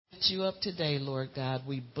lift you up today, Lord God.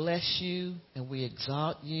 We bless you and we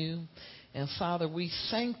exalt you. And Father, we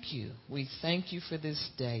thank you. We thank you for this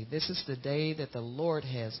day. This is the day that the Lord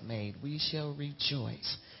has made. We shall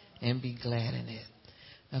rejoice and be glad in it.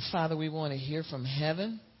 And Father, we want to hear from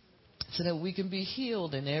heaven so that we can be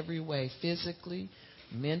healed in every way, physically,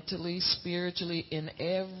 mentally, spiritually, in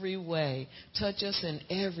every way. Touch us in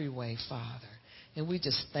every way, Father. And we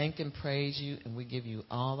just thank and praise you, and we give you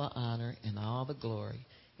all the honor and all the glory.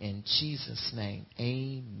 In Jesus' name,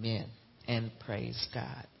 amen. And praise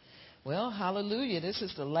God. Well, hallelujah. This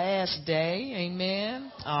is the last day.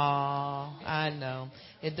 Amen. Oh, I know.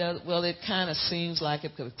 It does. Well, it kind of seems like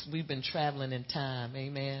it because we've been traveling in time.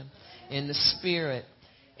 Amen. In the spirit.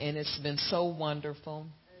 And it's been so wonderful.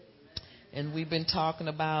 And we've been talking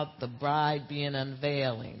about the bride being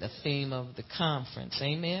unveiling, the theme of the conference.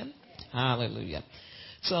 Amen. Hallelujah.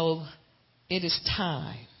 So it is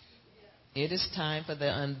time. It is time for the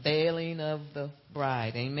unveiling of the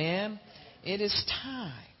bride. Amen. It is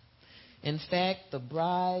time. In fact, the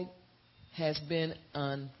bride has been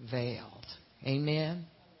unveiled. Amen.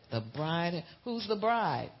 The bride. Who's the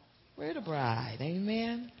bride? We're the bride.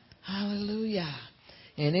 Amen. Hallelujah.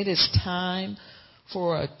 And it is time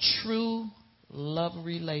for a true love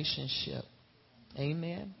relationship.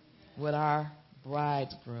 Amen. With our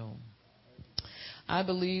bridegroom. I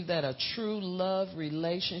believe that a true love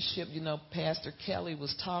relationship, Pastor Kelly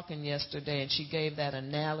was talking yesterday and she gave that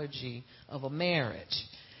analogy of a marriage.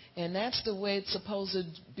 And that's the way it's supposed to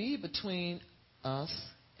be between us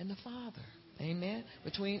and the Father. Amen.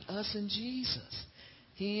 Between us and Jesus.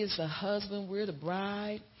 He is the husband. We're the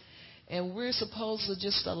bride. And we're supposed to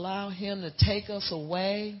just allow him to take us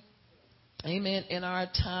away. Amen. In our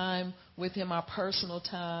time with him, our personal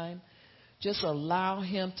time. Just allow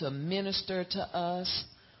him to minister to us.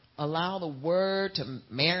 Allow the word to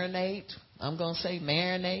marinate. I'm going to say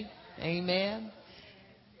marinate. Amen.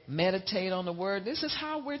 Meditate on the word. This is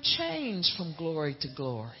how we're changed from glory to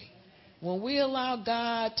glory. When we allow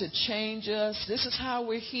God to change us, this is how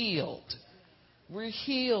we're healed. We're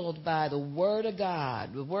healed by the word of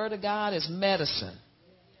God. The word of God is medicine.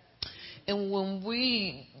 And when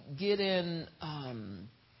we get in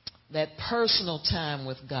that personal time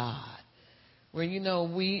with God, where,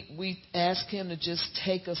 we ask him to just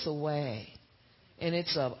take us away. And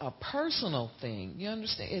it's a personal thing. You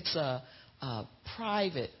understand? It's a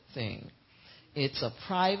private thing. It's a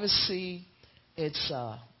privacy. It's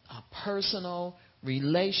a personal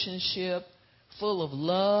relationship full of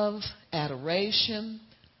love, adoration,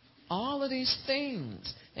 all of these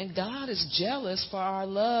things. And God is jealous for our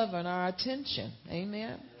love and our attention.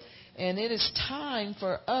 Amen. And it is time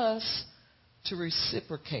for us to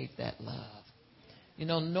reciprocate that love.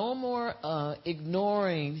 No more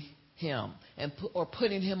ignoring him or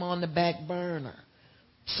putting him on the back burner.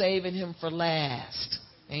 Saving him for last.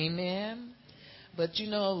 Amen. But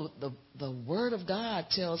the word of God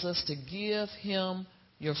tells us to give him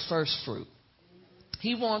your first fruit.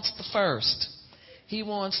 He wants the first. He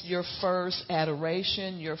wants your first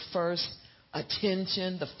adoration, your first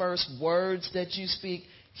attention, the first words that you speak.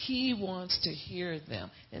 He wants to hear them.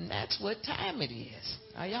 And that's what time it is.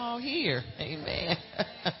 Are y'all here? Amen.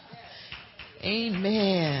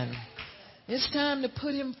 Amen. It's time to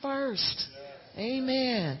put him first.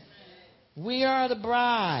 Amen. We are the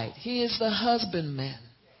bride. He is the husbandman.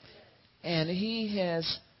 And he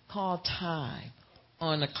has called time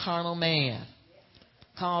on the carnal man.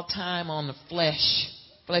 Called time on the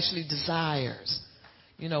fleshly desires.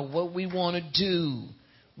 What we want to do.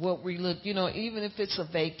 What we look, even if it's a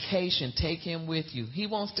vacation, take him with you. He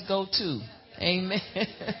wants to go too. Amen.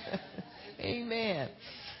 Amen.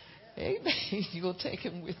 Amen. You're going to take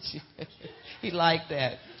him with you. He like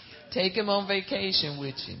that. Take him on vacation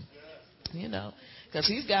with you. Because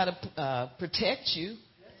he's got to protect you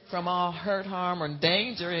from all hurt, harm, or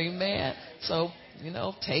danger. Amen. So,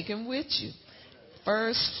 take him with you.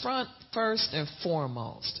 First and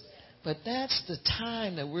foremost. But that's the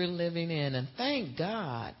time that we're living in. And thank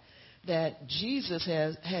God that Jesus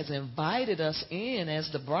has invited us in as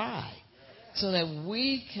the bride so that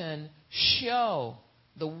we can show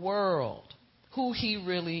the world who he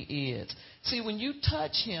really is. See, when you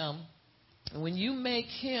touch him, when you make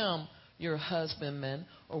him your husbandman,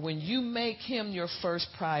 or when you make him your first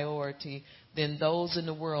priority, then those in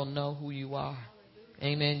the world know who you are.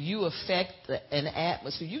 Amen. You affect an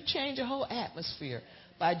atmosphere. You change a whole atmosphere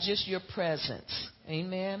by just your presence.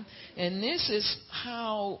 Amen. And this is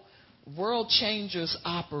how world changers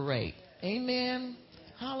operate. Amen.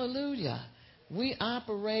 Hallelujah. We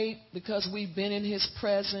operate because we've been in his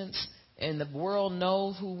presence and the world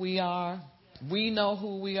knows who we are. We know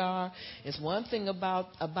who we are. It's one thing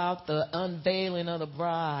about the unveiling of the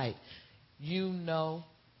bride. You know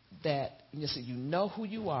that, you know who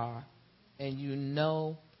you are, and you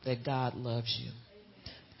know that God loves you.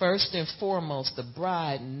 First and foremost, the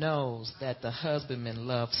bride knows that the husbandman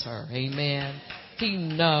loves her. Amen. He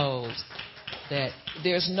knows that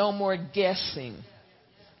there's no more guessing.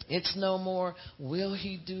 It's no more, will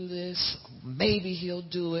he do this? Maybe he'll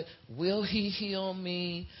do it. Will he heal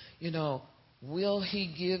me? Will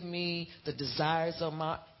he give me the desires of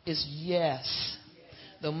my... It's yes.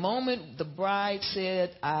 The moment the bride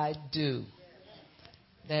said, I do,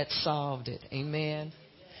 that solved it. Amen.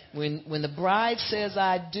 When the bride says,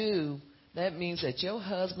 I do, that means that your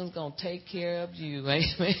husband's going to take care of you.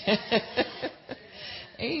 Amen.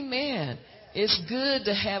 Amen. It's good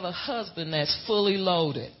to have a husband that's fully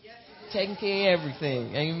loaded, taking care of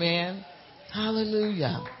everything. Amen.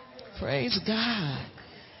 Hallelujah. Praise God.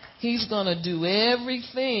 He's going to do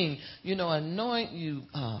everything, anoint you,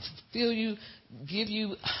 fill you, give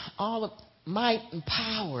you all of might and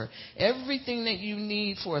power. Everything that you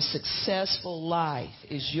need for a successful life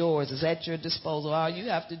is yours, is at your disposal. All you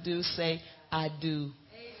have to do is say, I do.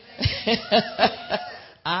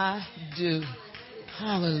 I do.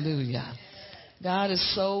 Hallelujah. God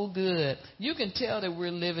is so good. You can tell that we're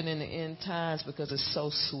living in the end times because it's so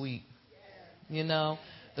sweet.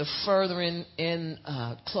 The further in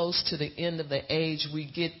close to the end of the age we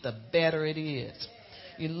get, the better it is.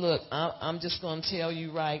 Look, I'm just going to tell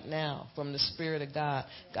you right now, from the Spirit of God,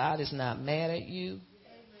 God is not mad at you.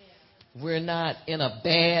 We're not in a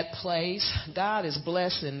bad place. God is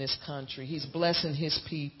blessing this country. He's blessing his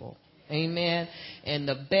people. Amen. And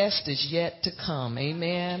the best is yet to come.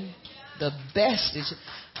 Amen. The best is...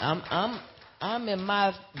 I'm in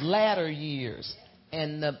my latter years.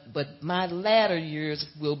 But my latter years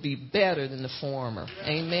will be better than the former.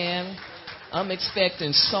 Amen. I'm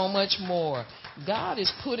expecting so much more. God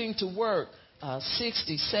is putting to work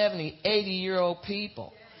 60, 70, 80-year-old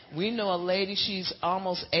people. We know a lady, she's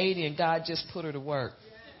almost 80, and God just put her to work.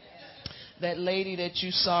 That lady that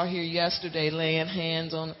you saw here yesterday laying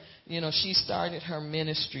hands on, she started her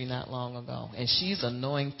ministry not long ago, and she's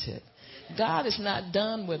anointed. God is not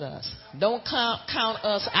done with us. Don't count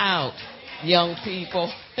us out, young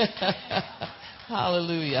people.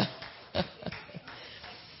 Hallelujah.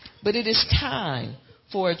 But it is time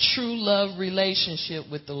for a true love relationship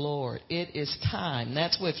with the Lord. It is time.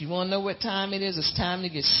 That's what, if you want to know what time it is, it's time to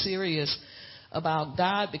get serious about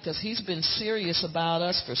God, because he's been serious about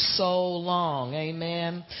us for so long.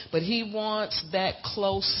 Amen. But he wants that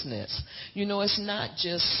closeness. It's not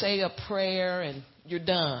just say a prayer and you're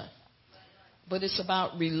done. But it's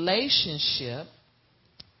about relationship.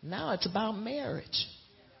 Now it's about marriage.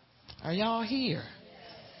 Are y'all here?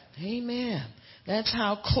 Amen. That's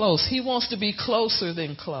how close. He wants to be closer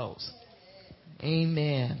than close.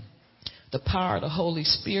 Amen. The power of the Holy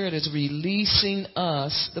Spirit is releasing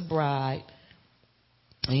us, the bride.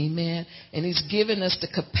 Amen. And he's given us the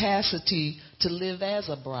capacity to live as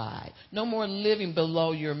a bride. No more living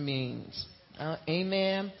below your means.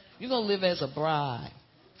 Amen. You're going to live as a bride.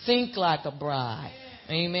 Think like a bride.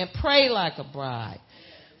 Amen. Pray like a bride.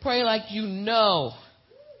 Pray like you know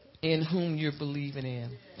in whom you're believing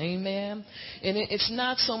in. Amen. And it's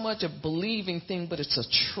not so much a believing thing, but it's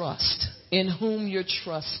a trust in whom you're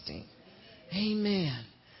trusting. Amen.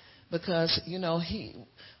 Because,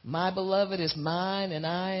 my beloved is mine and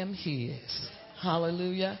I am his.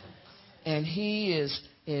 Hallelujah. And he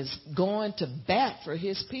is going to bat for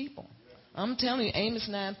his people. I'm telling you, Amos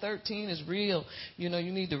 9:13 is real. You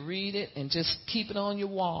need to read it and just keep it on your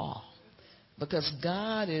wall. Because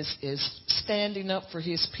God is standing up for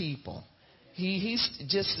his people. He's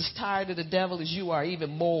just as tired of the devil as you are,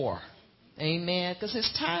 even more. Amen. Because his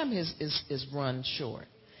time is run short.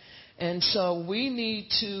 And so we need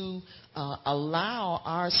to allow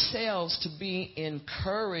ourselves to be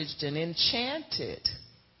encouraged and enchanted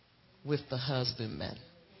with the husbandman.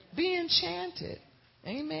 Be enchanted.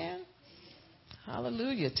 Amen.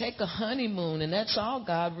 Hallelujah. Take a honeymoon, and that's all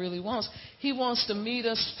God really wants. He wants to meet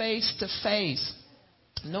us face to face.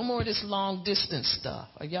 No more of this long distance stuff.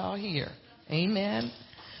 Are y'all here? Amen.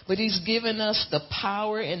 But he's given us the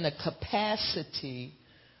power and the capacity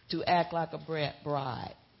to act like a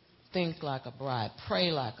bride. Think like a bride.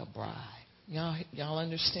 Pray like a bride. Y'all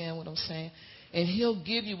understand what I'm saying? And he'll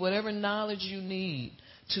give you whatever knowledge you need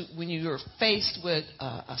to, when you're faced with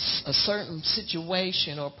a certain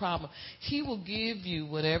situation or problem. He will give you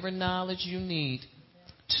whatever knowledge you need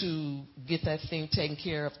to get that thing taken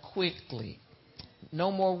care of quickly. No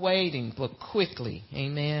more waiting, but quickly.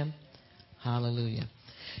 Amen. Hallelujah.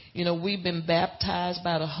 We've been baptized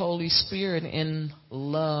by the Holy Spirit in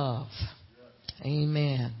love.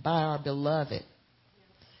 Amen. By our beloved.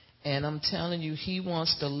 And I'm telling you, he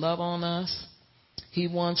wants to love on us. He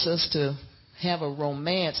wants us to have a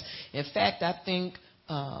romance. In fact, I think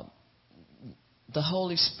the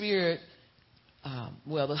Holy Spirit,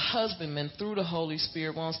 the husbandman through the Holy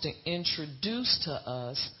Spirit wants to introduce to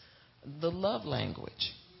us the love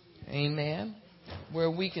language. Amen.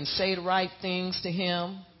 Where we can say the right things to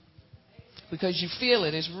him because you feel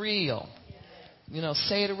it. It's real.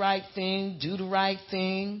 Say the right thing, do the right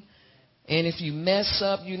thing. And if you mess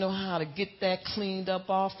up, you know how to get that cleaned up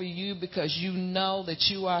off of you because you know that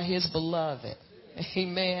you are his beloved.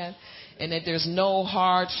 Amen. And that there's no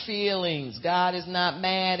hard feelings. God is not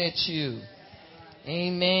mad at you.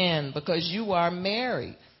 Amen. Because you are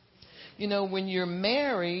married. When you're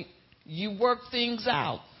married, you work things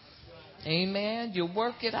out. Amen. You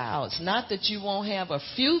work it out. It's not that you won't have a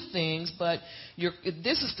few things, but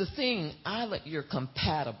this is the thing. You're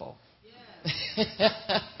compatible.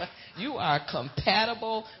 You are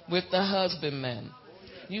compatible with the husbandman.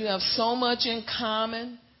 You have so much in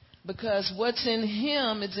common because what's in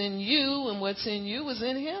him is in you, and what's in you is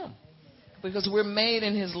in him. Because we're made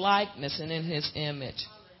in his likeness and in his image.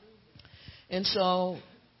 And so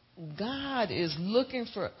God is looking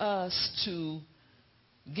for us to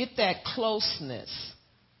get that closeness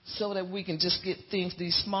so that we can just get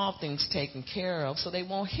these small things taken care of so they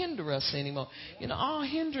won't hinder us anymore. All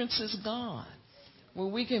hindrance is gone. Where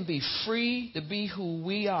we can be free to be who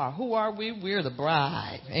we are. Who are we? We're the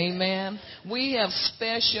bride. Amen. We have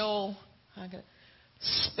special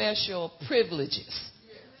privileges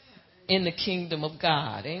in the kingdom of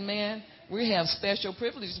God. Amen. We have special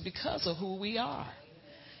privileges because of who we are.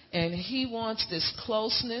 And he wants this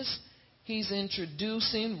closeness. He's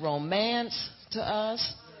introducing romance to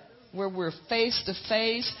us where we're face to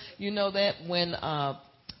face. You know that when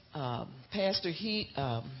Pastor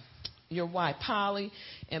your wife Polly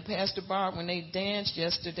and Pastor Barb, when they danced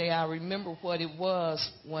yesterday, I remember what it was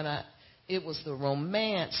it was the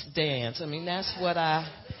romance dance. I mean,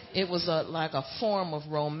 it was like a form of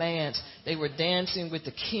romance. They were dancing with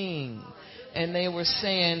the king and they were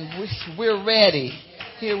saying, we're ready.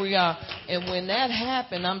 Here we are. And when that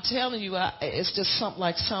happened, I'm telling you, it's just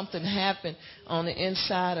something happened on the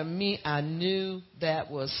inside of me. I knew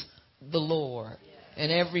that was the Lord.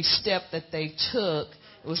 And every step that they took,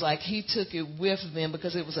 it was like he took it with them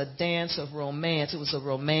because it was a dance of romance. It was a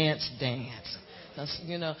romance dance. And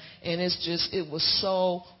it was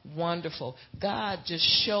so wonderful. God just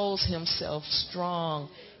shows himself strong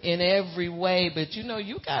in every way. But,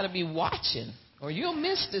 you got to be watching or you'll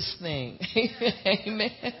miss this thing.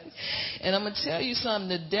 Amen. And I'm going to tell you something.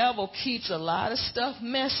 The devil keeps a lot of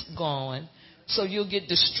mess going so you'll get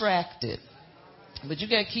distracted. But you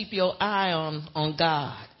got to keep your eye on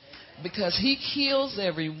God. Because he heals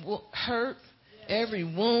every hurt, every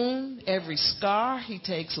wound, every scar he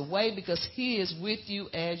takes away because he is with you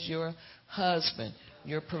as your husband,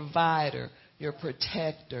 your provider, your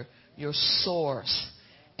protector, your source.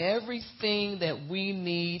 Everything that we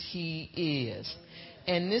need, he is.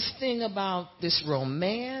 And this thing about this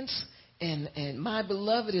romance and my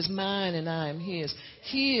beloved is mine and I am his.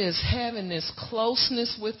 He is having this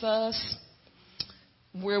closeness with us.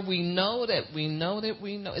 Where we know that we know.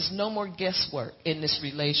 It's no more guesswork in this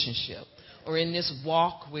relationship or in this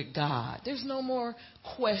walk with God. There's no more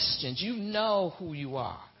questions. You know who you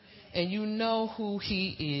are. And you know who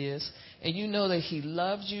he is. And you know that he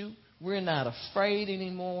loves you. We're not afraid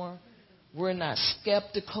anymore. We're not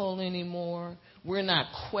skeptical anymore. We're not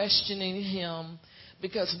questioning him.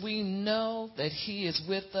 Because we know that he is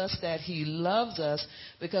with us, that he loves us.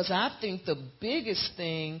 Because I think the biggest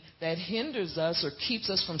thing that hinders us or keeps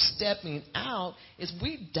us from stepping out is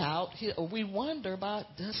we doubt or we wonder about,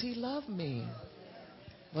 does he love me?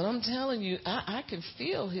 But I'm telling you, I can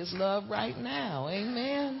feel his love right now.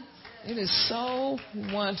 Amen. It is so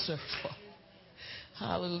wonderful.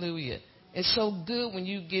 Hallelujah. It's so good when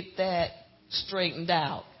you get that straightened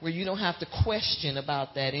out, where you don't have to question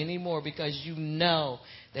about that anymore because you know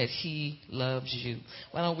that he loves you.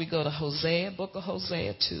 Why don't we go to Hosea, book of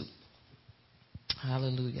Hosea 2.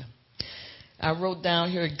 Hallelujah. I wrote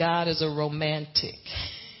down here, God is a romantic.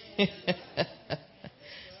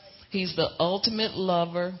 He's the ultimate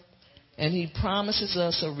lover, and he promises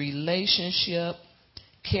us a relationship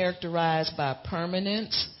characterized by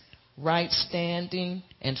permanence, right standing,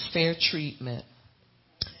 and fair treatment.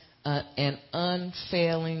 An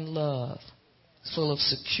unfailing love, full of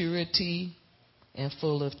security and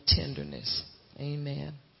full of tenderness.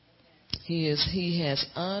 Amen. He has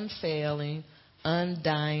unfailing,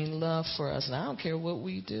 undying love for us. And I don't care what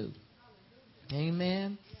we do.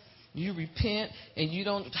 Amen. You repent and you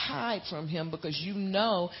don't hide from him because you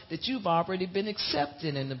know that you've already been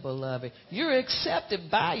accepted in the beloved. You're accepted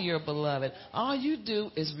by your beloved. All you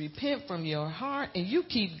do is repent from your heart and you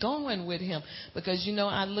keep going with him because,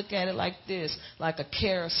 I look at it like this, like a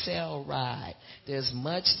carousel ride. There's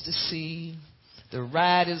much to see. The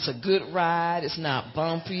ride is a good ride. It's not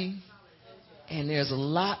bumpy. And there's a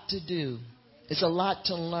lot to do. It's a lot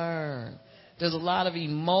to learn. There's a lot of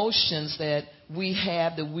emotions that we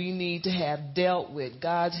have that we need to have dealt with.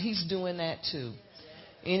 God, he's doing that too.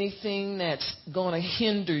 Anything that's going to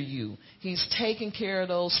hinder you, he's taking care of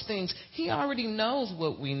those things. He already knows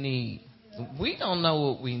what we need. We don't know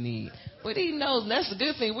what we need, but he knows. That's the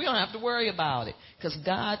good thing. We don't have to worry about it because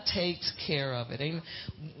God takes care of it. Amen.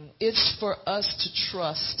 It's for us to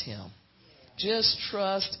trust him. Just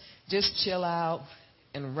trust, just chill out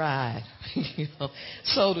and ride,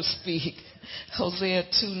 so to speak. Hosea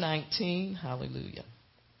 2:19, hallelujah.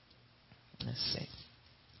 Let's see.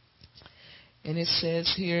 And it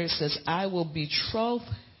says, I will betroth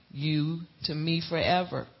you to me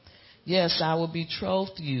forever. Yes, I will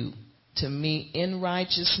betroth you to me in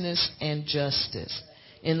righteousness and justice,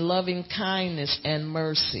 in loving kindness and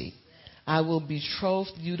mercy. I will betroth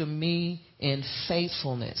you to me in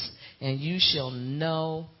faithfulness, and you shall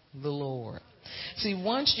know the Lord. See,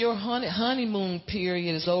 once your honeymoon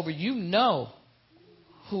period is over, you know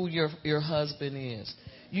who your husband is.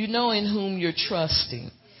 You know in whom you're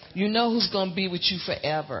trusting. You know who's going to be with you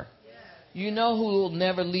forever. You know who will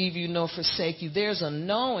never leave you nor forsake you. There's a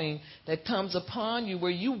knowing that comes upon you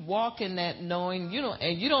where you walk in that knowing.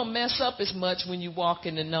 And you don't mess up as much when you walk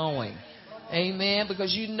in the knowing. Amen.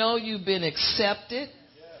 Because you know you've been accepted.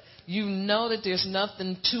 You know that there's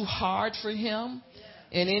nothing too hard for him.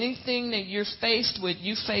 And anything that you're faced with,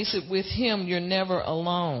 you face it with him. You're never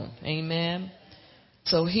alone. Amen.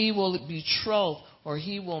 So he will betroth, or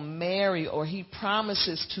he will marry, or he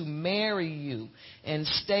promises to marry you and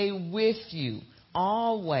stay with you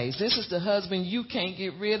always. This is the husband you can't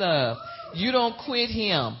get rid of. You don't quit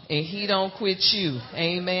him, and he don't quit you.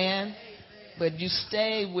 Amen. But you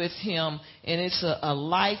stay with him, and it's a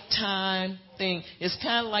lifetime thing. It's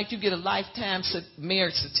kind of like you get a lifetime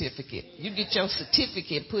marriage certificate. You get your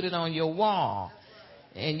certificate, put it on your wall,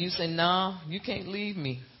 and you say, no, you can't leave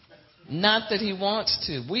me. Not that he wants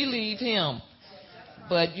to. We leave him.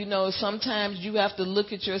 But, sometimes you have to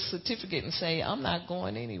look at your certificate and say, I'm not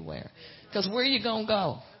going anywhere. Because where are you going to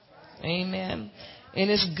go? Amen.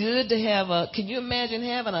 And it's good to have can you imagine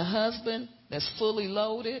having a husband that's fully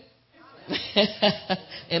loaded?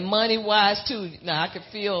 And money-wise, too. Now, I can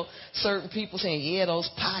feel certain people saying, yeah, those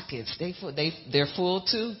pockets, they're full,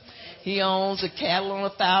 too. He owns the cattle on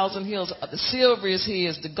 1,000 hills. The silver is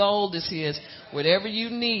his. The gold is his. Whatever you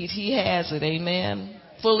need, he has it. Amen.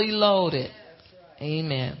 Fully loaded.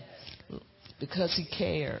 Amen. Because he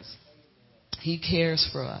cares. He cares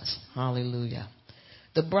for us. Hallelujah.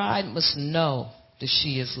 The bride must know that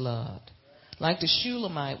she is loved. Like the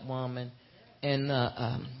Shulamite woman and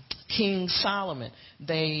King Solomon,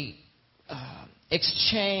 they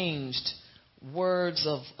exchanged words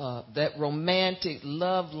of that romantic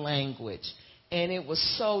love language. And it was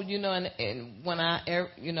so, and when I,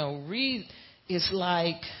 read, it's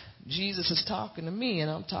like Jesus is talking to me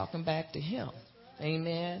and I'm talking back to him.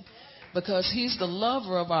 Amen. Because he's the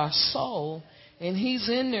lover of our soul, and he's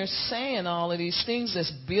in there saying all of these things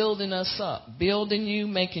that's building us up, building you,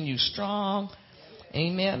 making you strong.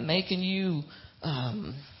 Amen. Making you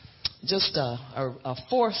just a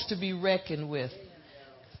force to be reckoned with,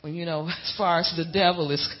 as far as the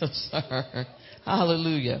devil is concerned.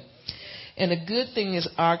 Hallelujah. And the good thing is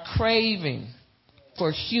our craving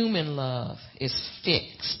for human love is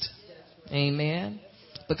fixed. Amen.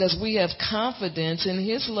 Because we have confidence in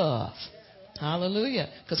his love. Hallelujah.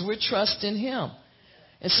 Because we're trusting him.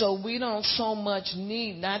 And so we don't so much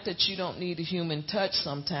need, not that you don't need a human touch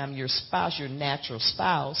sometime, your spouse, your natural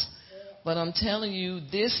spouse. But I'm telling you,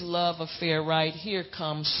 this love affair right here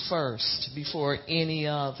comes first before any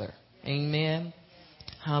other. Amen.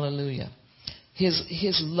 Hallelujah.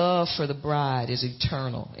 His love for the bride is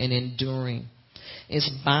eternal and enduring. It's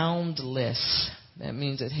boundless. That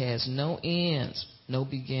means it has no ends, no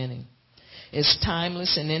beginning. It's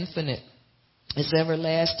timeless and infinite. It's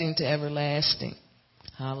everlasting to everlasting.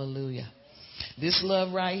 Hallelujah. This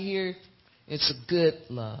love right here, it's a good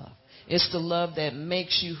love. It's the love that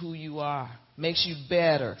makes you who you are, makes you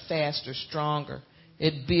better, faster, stronger.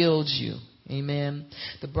 It builds you. Amen.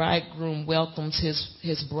 The bridegroom welcomes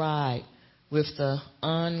his bride with the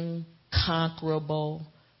unconquerable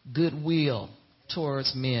goodwill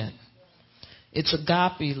towards men. It's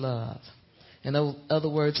agape love. In other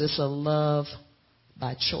words, it's a love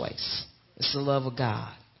by choice. It's the love of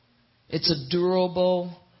God. It's a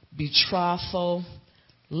durable, betrothal,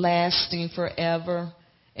 lasting forever,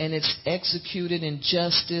 and it's executed in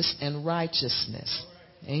justice and righteousness.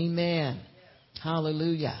 Amen.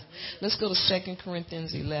 Hallelujah. Let's go to 2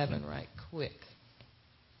 Corinthians 11 right quick.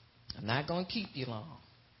 I'm not going to keep you long.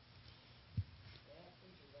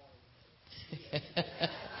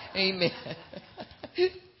 Amen.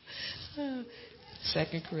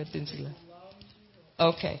 2 Corinthians 11.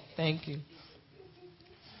 Okay, thank you.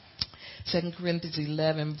 2 Corinthians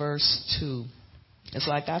 11, verse 2. It's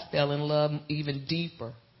like I fell in love even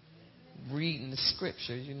deeper reading the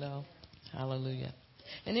scriptures, you know. Hallelujah.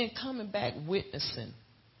 And then coming back witnessing,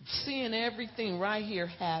 seeing everything right here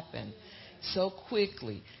happen so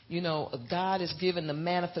quickly. You know, God has given the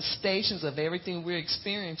manifestations of everything we're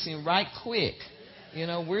experiencing right quick. You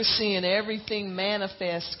know, we're seeing everything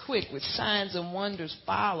manifest quick with signs and wonders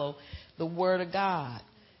follow the word of God.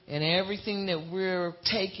 And everything that we're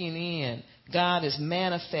taking in, God is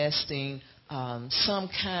manifesting some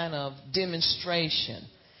kind of demonstration.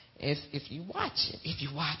 If you watch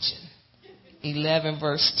it. 11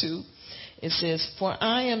 verse 2, it says, "For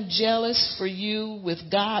I am jealous for you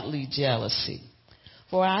with godly jealousy.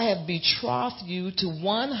 For I have betrothed you to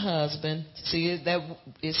one husband," see that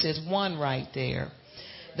it says one right there,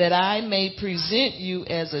 "that I may present you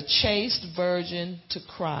as a chaste virgin to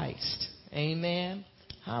Christ." Amen.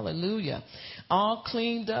 Hallelujah. All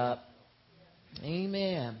cleaned up.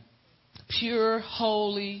 Amen. Pure,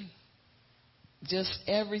 holy, just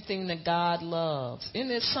everything that God loves. Isn't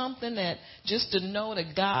it something that just to know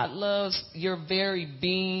that God loves your very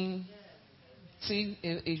being? See,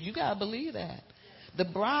 you got to believe that. The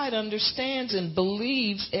bride understands and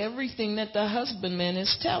believes everything that the husbandman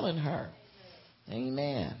is telling her.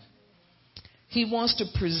 Amen. He wants to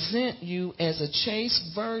present you as a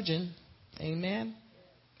chaste virgin. Amen.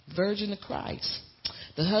 Virgin of Christ.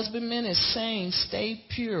 The husbandman is saying, stay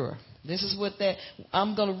pure. This is what that,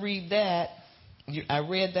 I'm going to read that. I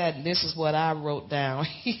read that, and this is what I wrote down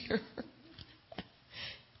here.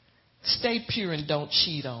 Stay pure and don't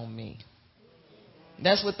cheat on me.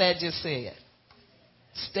 That's what that just said.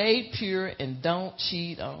 Stay pure and don't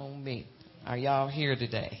cheat on me. Are y'all here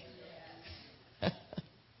today?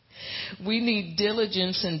 We need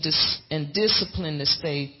diligence and discipline to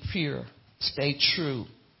stay pure, stay true,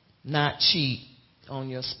 not cheat on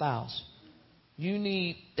your spouse. You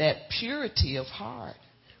need that purity of heart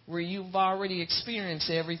where you've already experienced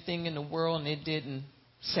everything in the world and it didn't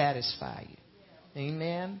satisfy you.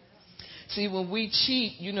 Amen. See, when we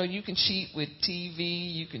cheat, you know, you can cheat with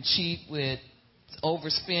TV, you can cheat with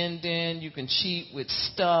overspending, you can cheat with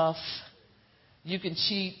stuff. You can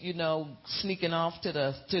cheat, you know, sneaking off to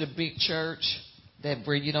the big church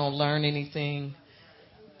where you don't learn anything,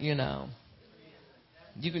 you know.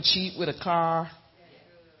 You can cheat with a car.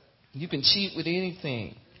 You can cheat with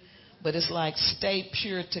anything. But it's like stay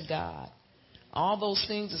pure to God. All those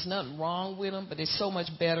things, there's nothing wrong with them, but it's so much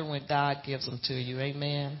better when God gives them to you.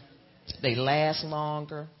 Amen. They last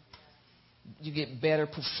longer. You get better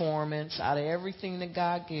performance out of everything that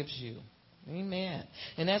God gives you. Amen.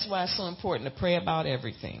 And that's why it's so important to pray about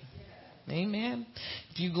everything. Amen.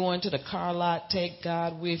 If you go into the car lot, take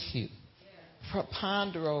God with you.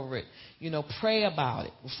 Ponder over it. You know, pray about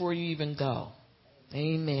it before you even go.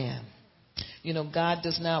 Amen. You know, God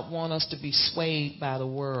does not want us to be swayed by the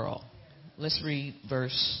world. Let's read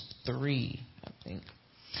verse 3, I think.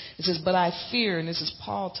 It says, "But I fear," and this is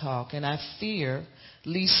Paul talking, "I fear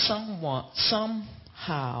lest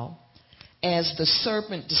somehow, as the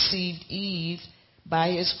serpent deceived Eve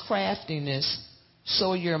by his craftiness,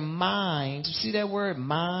 so your minds," you see that word,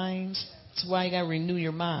 minds? That's why you got to renew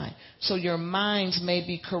your mind. "So your minds may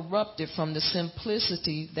be corrupted from the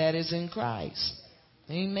simplicity that is in Christ."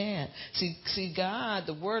 Amen. See, God,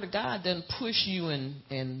 the word of God doesn't push you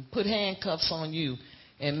and put handcuffs on you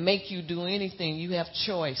and make you do anything. You have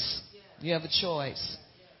choice. You have a choice.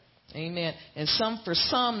 Amen. And for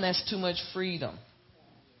some, that's too much freedom.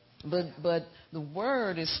 But the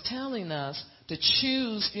word is telling us to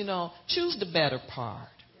choose, you know, choose the better part.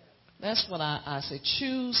 That's what I say.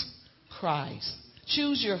 Choose Christ.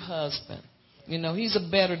 Choose your husband. You know, he's a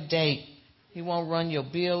better date. He won't run your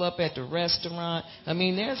bill up at the restaurant. I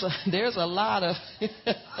mean, there's a lot of,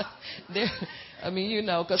 I mean, you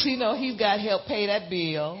know, because he's got to help pay that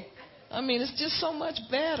bill. I mean, it's just so much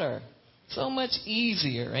better, so much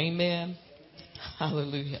easier. Amen.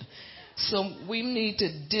 Hallelujah. So we need to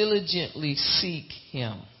diligently seek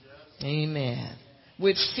him. Amen.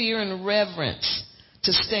 With fear and reverence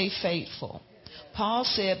to stay faithful. Paul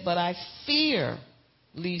said, but I fear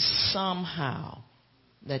lest somehow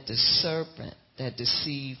that the serpent that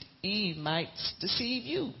deceived Eve might deceive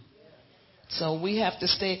you. So we have to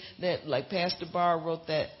stay, that like Pastor Barr wrote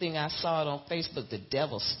that thing, I saw it on Facebook, the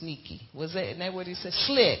devil's sneaky. Isn't that what he said?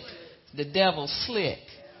 Slick. The devil's slick.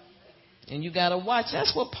 And you got to watch.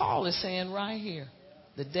 That's what Paul is saying right here.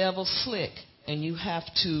 The devil's slick. And you have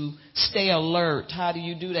to stay alert. How do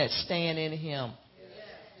you do that? Staying in him.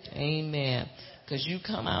 Amen. Because you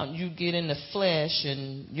come out and you get in the flesh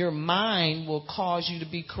and your mind will cause you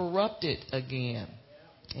to be corrupted again.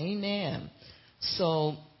 Amen.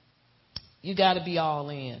 So you got to be all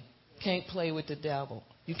in. Can't play with the devil.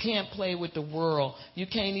 You can't play with the world. You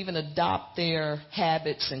can't even adopt their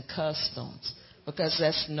habits and customs because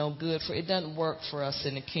that's no good for it. Doesn't work for us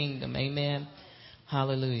in the kingdom. Amen.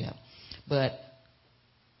 Hallelujah. But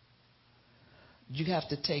you have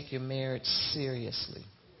to take your marriage seriously.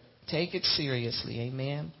 Take it seriously.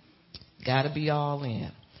 Amen. Got to be all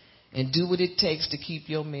in. And do what it takes to keep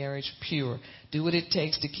your marriage pure. Do what it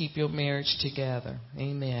takes to keep your marriage together.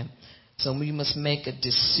 Amen. So we must make a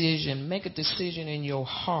decision. Make a decision in your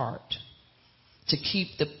heart to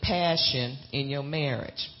keep the passion in your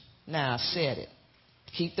marriage. Now, I said it.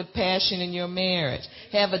 Keep the passion in your marriage.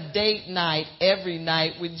 Have a date night every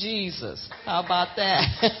night with Jesus. How about that?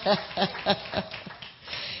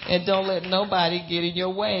 And don't let nobody get in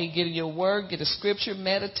your way. Get in your word, get a scripture,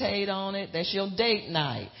 meditate on it. That's your date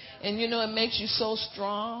night. And you know, it makes you so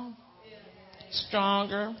strong,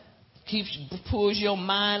 stronger, pulls your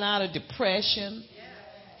mind out of depression,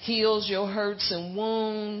 heals your hurts and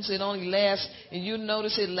wounds. It only lasts, and you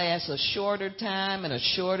notice it lasts a shorter time and a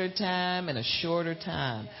shorter time and a shorter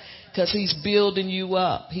time. Because he's building you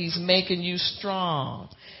up. He's making you strong.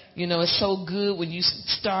 You know, it's so good when you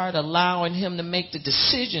start allowing him to make the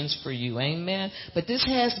decisions for you. Amen. But this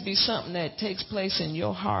has to be something that takes place in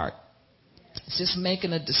your heart. It's just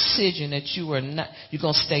making a decision that you're going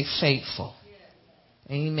to stay faithful.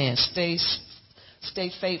 Amen.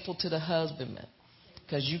 Stay faithful to the husbandman.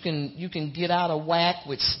 Because you can get out of whack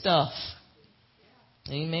with stuff.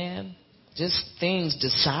 Amen. Just things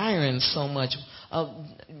desiring so much.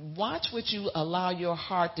 Watch what you allow your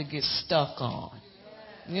heart to get stuck on.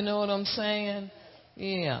 You know what I'm saying?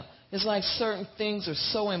 Yeah. It's like certain things are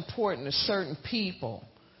so important to certain people.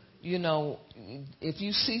 You know, if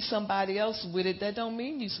you see somebody else with it, that don't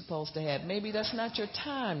mean you're supposed to have. Maybe that's not your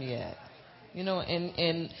time yet. You know,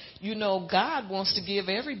 and you know, God wants to give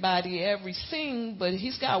everybody everything, but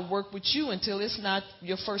he's got to work with you until it's not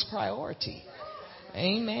your first priority.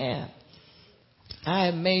 Amen. I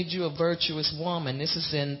have made you a virtuous woman. This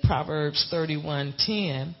is in Proverbs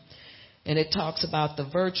 31:10. And it talks about the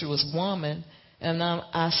virtuous woman. And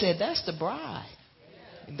I said, that's the bride.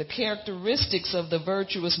 The characteristics of the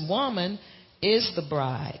virtuous woman is the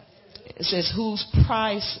bride. It says, whose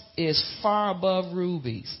price is far above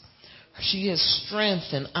rubies. She has strength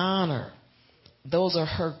and honor. Those are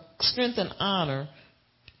her strength and honor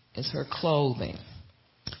is her clothing.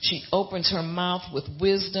 She opens her mouth with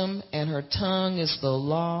wisdom, and her tongue is the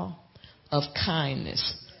law of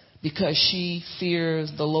kindness, because she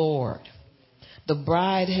fears the Lord. The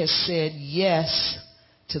bride has said yes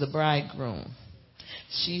to the bridegroom.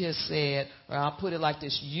 She has said, or I'll put it like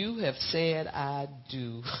this, you have said I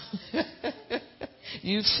do.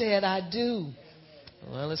 You've said I do.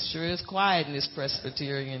 Well, it sure is quiet in this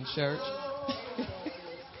Presbyterian church.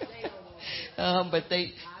 But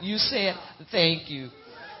you said, thank you.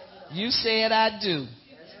 You said I do.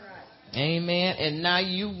 Amen. And now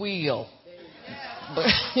you will.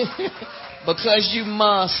 Because you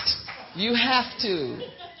must. You have to.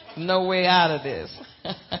 No way out of this.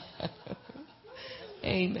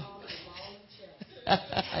 Amen.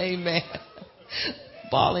 Amen.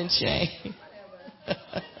 Ball and chain.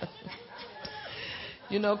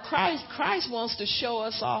 You know, Christ wants to show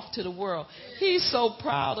us off to the world. He's so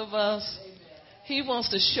proud of us. He wants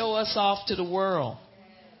to show us off to the world.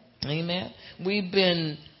 Amen. We've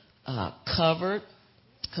been covered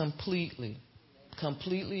completely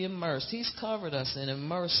immersed. He's covered us and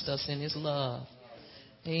immersed us in his love.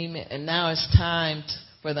 Amen. And now it's time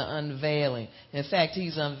for the unveiling. In fact,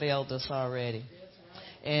 he's unveiled us already.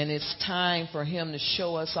 And it's time for him to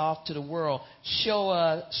show us off to the world.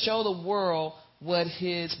 Show the world what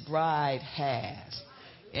his bride has.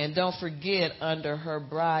 And don't forget, under her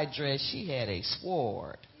bride dress, she had a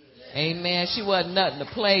sword. Amen. She wasn't nothing to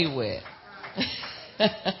play with.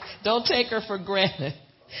 Don't take her for granted.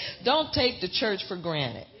 Don't take the church for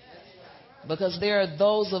granted. Because there are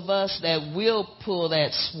those of us that will pull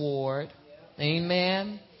that sword.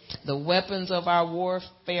 Amen. The weapons of our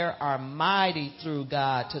warfare are mighty through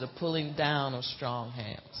God to the pulling down of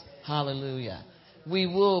strongholds. Hallelujah. We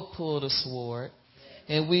will pull the sword,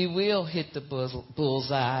 and we will hit the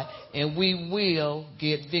bullseye, and we will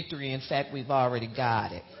get victory. In fact, we've already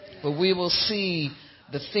got it. But we will see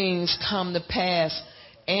the things come to pass,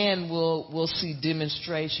 and we'll see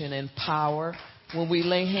demonstration and power. When we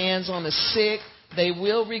lay hands on the sick, they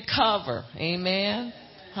will recover. Amen.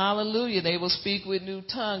 Hallelujah. They will speak with new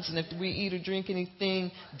tongues. And if we eat or drink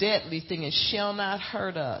anything deadly thing, it shall not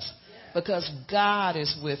hurt us, because God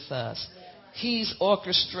is with us. He's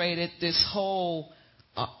orchestrated this whole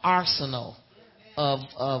arsenal of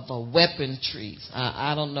weaponries.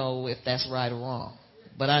 I don't know if that's right or wrong,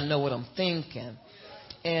 but I know what I'm thinking.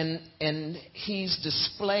 And he's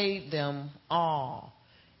displayed them all.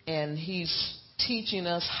 And he's teaching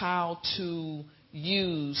us how to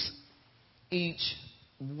use each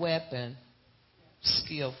weapon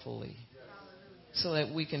skillfully so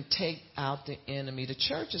that we can take out the enemy. The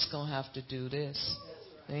church is going to have to do this.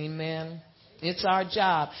 Amen. It's our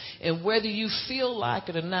job. And whether you feel like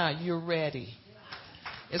it or not, you're ready.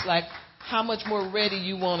 It's like how much more ready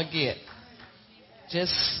you want to get.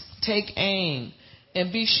 Just take aim.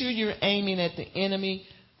 And be sure you're aiming at the enemy.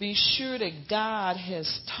 Be sure that God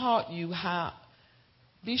has taught you how.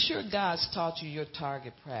 Be sure God's taught you your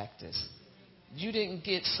target practice. You didn't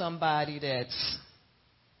get somebody that's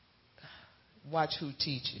watch who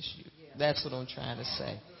teaches you. That's what I'm trying to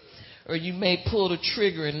say. Or you may pull the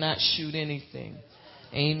trigger and not shoot anything.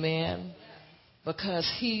 Amen. Because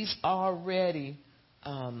he's already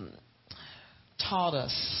taught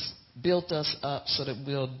us, built us up so that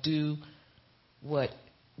we'll do what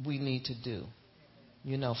we need to do.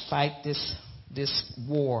 You know, fight this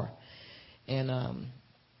war. And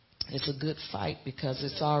it's a good fight because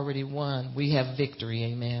it's already won. We have victory.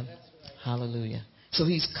 Amen. Hallelujah. So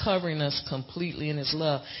he's covering us completely in his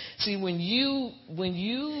love. See, when you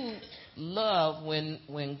love,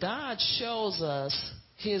 when God shows us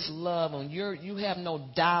his love, and you have no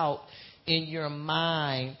doubt in your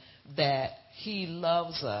mind that he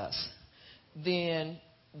loves us, then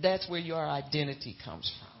that's where your identity comes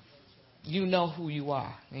from. You know who you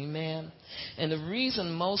are. Amen. And the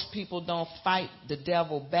reason most people don't fight the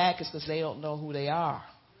devil back is because they don't know who they are.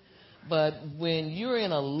 But when you're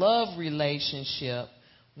in a love relationship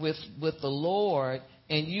with the Lord,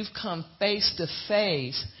 and you've come face to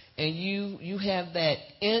face, and you have that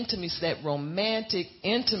intimacy, that romantic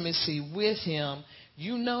intimacy with him,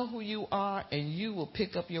 you know who you are, and you will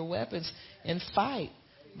pick up your weapons and fight,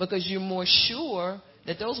 because you're more sure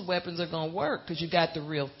that those weapons are going to work because you got the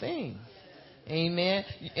real thing. Amen.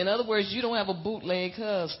 In other words, you don't have a bootleg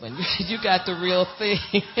husband. You got the real thing.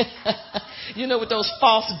 You know, with those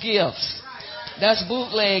false gifts. That's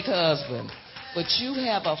bootleg husband. But you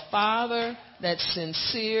have a father that's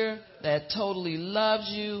sincere, that totally loves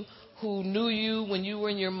you, who knew you when you were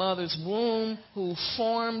in your mother's womb, who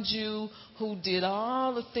formed you, who did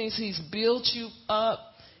all the things. He's built you up.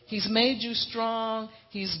 He's made you strong.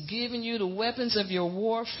 He's given you the weapons of your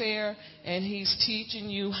warfare, and he's teaching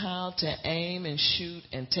you how to aim and shoot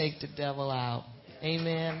and take the devil out.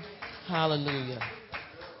 Amen. Hallelujah.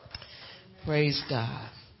 Praise God.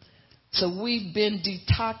 So we've been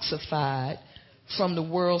detoxified from the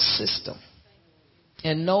world system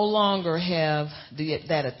and no longer have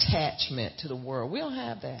that attachment to the world. We don't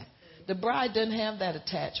have that. The bride doesn't have that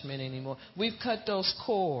attachment anymore. We've cut those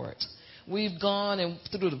cords. We've gone and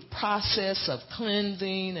through the process of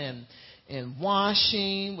cleansing and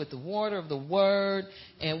washing with the water of the word,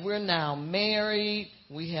 and we're now married.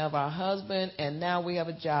 We have our husband, and now we have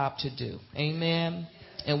a job to do. Amen.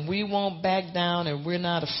 And we won't back down, and we're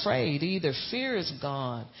not afraid either. Fear is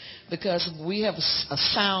gone because we have a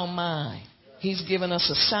sound mind. He's given us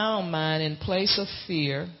a sound mind in place of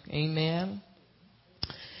fear. Amen.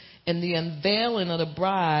 And the unveiling of the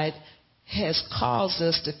bride has caused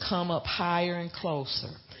us to come up higher and closer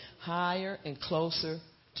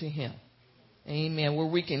to him. Amen. Where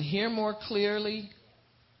we can hear more clearly.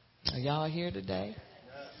 Are y'all here today?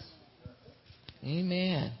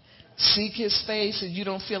 Amen. Seek his face, and you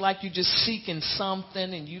don't feel like you're just seeking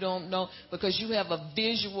something and you don't know, because you have a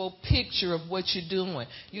visual picture of what you're doing.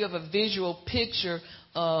 You have a visual picture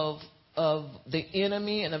of the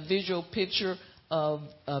enemy and a visual picture of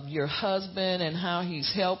your husband and how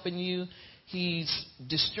he's helping you. He's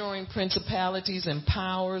destroying principalities and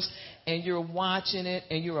powers, and you're watching it,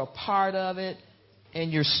 and you're a part of it,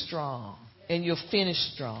 and you're strong, and you'll finish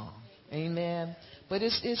strong. Amen. But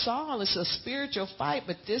it's a spiritual fight,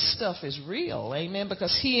 but this stuff is real. Amen.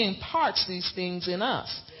 Because he imparts these things in us.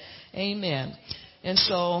 Amen. And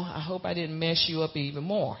so I hope I didn't mess you up even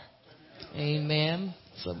more. Amen.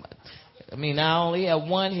 So, I mean, I only have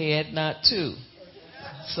one head, not two.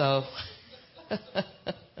 So,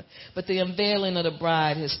 but the unveiling of the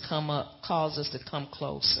bride has caused us to come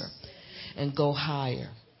closer and go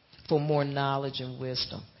higher for more knowledge and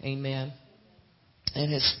wisdom. Amen.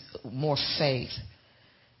 And it's more faith.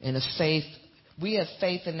 And the faith, we have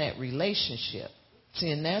faith in that relationship.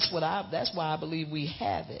 See, and that's why I believe we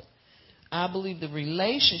have it. I believe the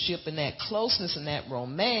relationship and that closeness and that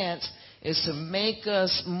romance is to make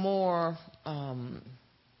us more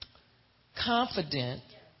confident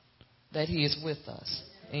that he is with us.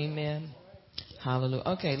 Amen. Hallelujah.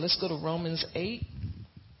 Okay, let's go to Romans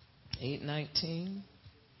 8:19.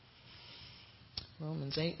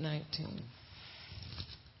 Romans 8:19.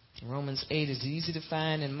 Romans 8 is easy to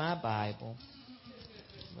find in my Bible.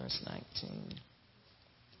 Verse 19.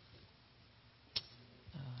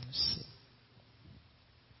 Let's see.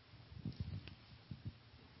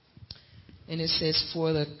 And it says,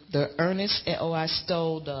 for the earnest, I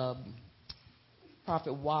stole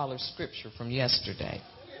Prophet Waller's scripture from yesterday.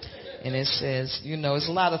 And it says, you know, there's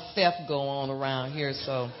a lot of theft going on around here.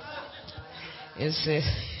 So it says,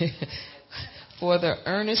 for the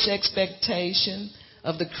earnest expectation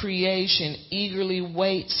of the creation eagerly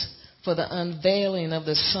waits for the unveiling of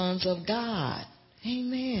the sons of God.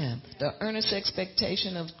 Amen. The earnest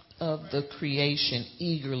expectation of the creation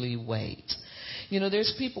eagerly waits. You know,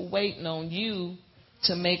 there's people waiting on you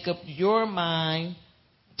to make up your mind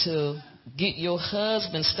to get your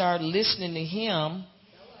husband, start listening to him,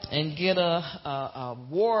 and get a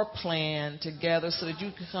war plan together so that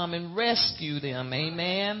you can come and rescue them.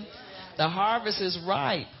 Amen. The harvest is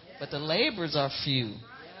ripe, but the laborers are few.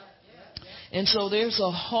 And so there's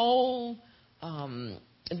a whole, I'm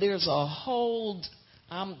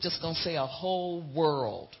just going to say a whole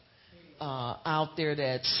world out there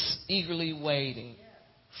that's eagerly waiting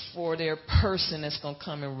for their person that's going to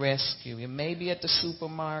come and rescue. It may be at the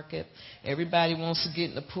supermarket. Everybody wants to get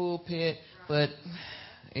in the pulpit, but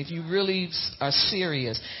if you really are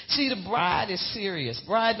serious. See, the bride is serious.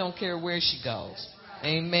 Bride don't care where she goes.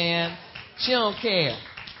 Amen. She don't care.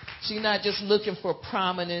 She's not just looking for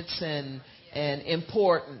prominence and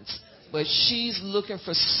importance, but she's looking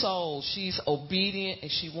for souls. She's obedient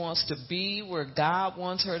and she wants to be where God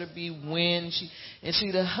wants her to be when she. And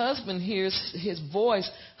see, the husband hears his voice.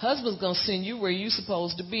 Husband's going to send you where you're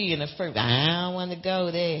supposed to be. And at first, I don't want to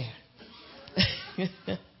go there.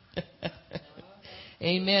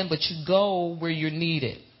 Amen. But you go where you're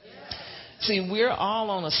needed. See, we're all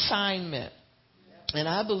on assignment. And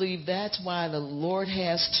I believe that's why the Lord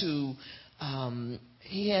has to,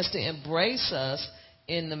 he has to embrace us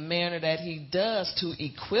in the manner that he does to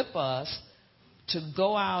equip us to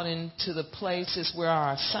go out into the places where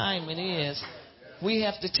our assignment is. We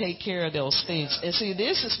have to take care of those things. And see,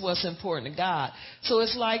 this is what's important to God. So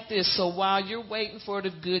it's like this. So while you're waiting for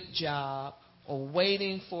the good job or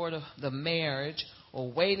waiting for the marriage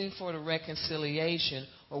or waiting for the reconciliation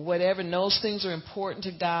or whatever, and those things are important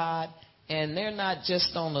to God, and they're not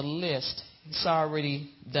just on the list. It's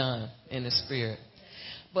already done in the spirit.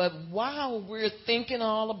 But while we're thinking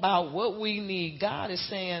all about what we need, God is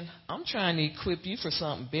saying, I'm trying to equip you for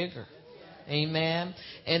something bigger. Amen.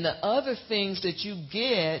 And the other things that you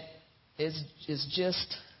get is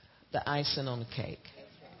just the icing on the cake.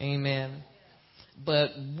 Amen.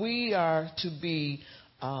 But we are to be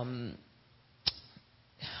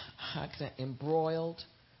embroiled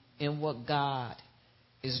in what God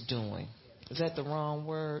is doing. Is that the wrong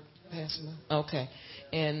word, Pastor? Okay.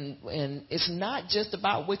 And it's not just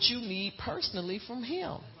about what you need personally from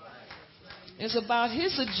him. It's about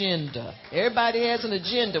his agenda. Everybody has an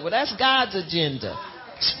agenda. Well, that's God's agenda.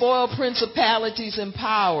 Spoil principalities and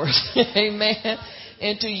powers. Amen.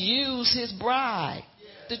 And to use his bride,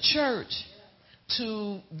 the church,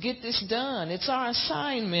 to get this done. It's our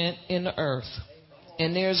assignment in the earth.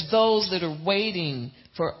 And there's those that are waiting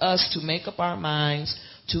for us to make up our minds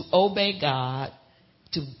to obey God,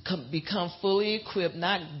 to become fully equipped,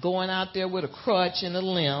 not going out there with a crutch and a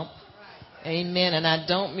limp. Amen. And I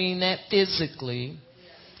don't mean that physically,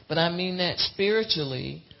 but I mean that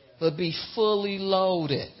spiritually, but be fully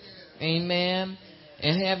loaded. Amen.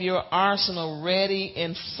 And have your arsenal ready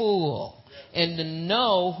and full. And to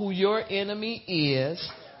know who your enemy is.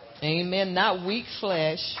 Amen. Not weak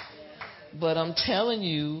flesh, but I'm telling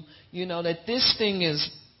you, you know, that this thing is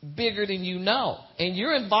bigger than you know. And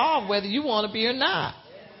you're involved whether you want to be or not.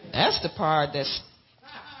 That's the part that's...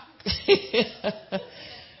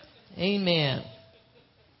 Amen.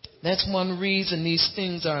 That's one reason these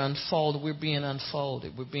things are unfolded. We're being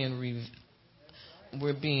unfolded. We're being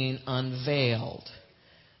we're being unveiled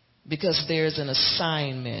because there's an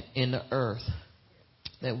assignment in the earth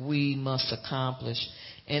that we must accomplish.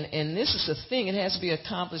 And this is the thing. It has to be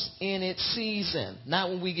accomplished in its season, not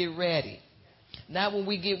when we get ready, not when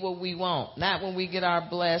we get what we want, not when we get our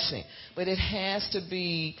blessing. But it has to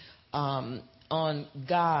be on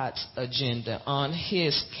God's agenda, on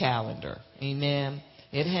his calendar. Amen.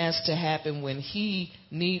 It has to happen when he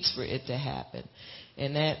needs for it to happen.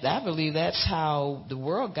 And that, I believe that's how the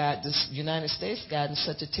world got, this United States got in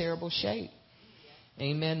such a terrible shape.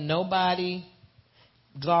 Amen. Nobody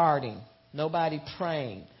guarding, nobody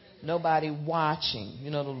praying, nobody watching.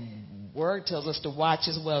 You know, the word tells us to watch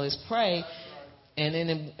as well as pray. And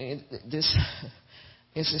then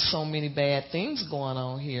it's just so many bad things going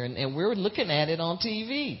on here. And we're looking at it on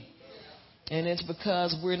TV. And it's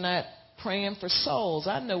because we're not praying for souls.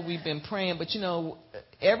 I know we've been praying, but, you know,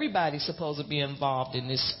 everybody's supposed to be involved in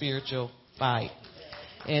this spiritual fight.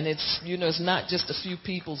 And it's, you know, it's not just a few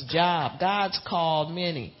people's job. God's called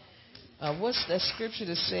many. What's that scripture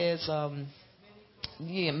that says,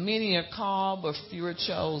 many are called, but few are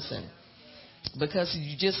chosen. Because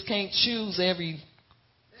you just can't choose every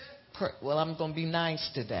well, I'm going to be nice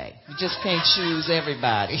today. You just can't choose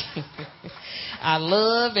everybody. I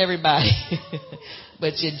love everybody.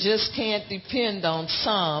 But you just can't depend on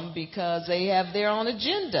some because they have their own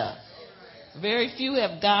agenda. Very few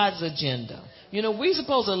have God's agenda. You know, we're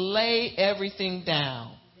supposed to lay everything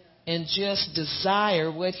down and just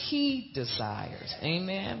desire what he desires.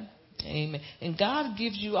 Amen. Amen. And God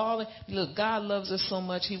gives you all the, look, God loves us so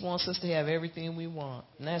much, he wants us to have everything we want.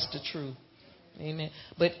 And that's the truth. Amen.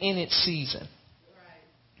 But in its season.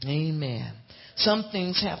 Amen. Some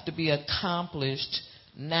things have to be accomplished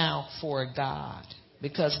now for God,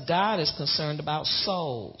 because God is concerned about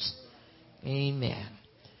souls. Amen.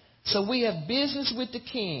 So we have business with the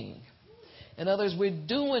King. In other words, we're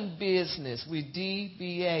doing business with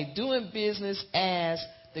DBA, doing business as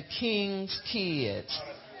the King's kids.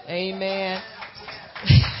 Amen.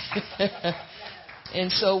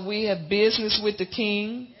 And so we have business with the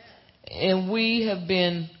King, and we have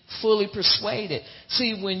been fully persuaded.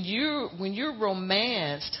 See, when you're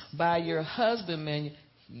romanced by your husband, man,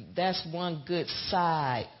 that's one good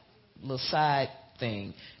little side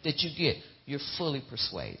thing that you get. You're fully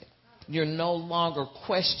persuaded. You're no longer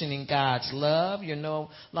questioning God's love. You're no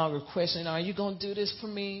longer questioning, are you going to do this for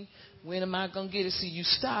me? When am I going to get it? See, you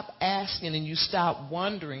stop asking and you stop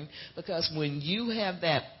wondering, because when you have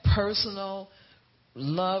that personal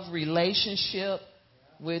love relationship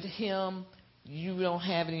with him, you don't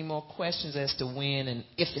have any more questions as to when and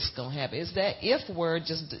if it's going to happen. It's that if word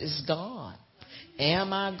just is gone.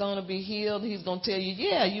 Am I going to be healed? He's going to tell you,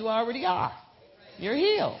 yeah, you already are. You're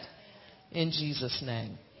healed in Jesus'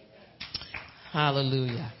 name.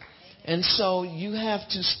 Hallelujah. And so you have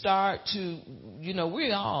to start to, you know,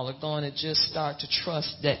 we all are going to just start to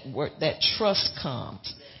trust that trust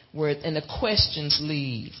comes and the questions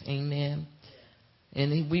leave. Amen.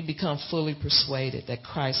 And we become fully persuaded that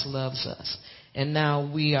Christ loves us. And now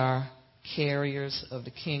we are carriers of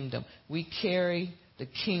the kingdom. We carry the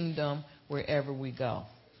kingdom wherever we go.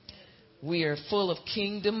 We are full of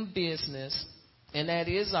kingdom business, and that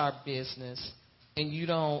is our business. And you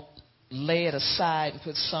don't lay it aside and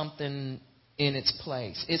put something in its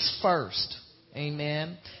place. It's first.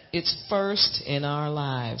 Amen. It's first in our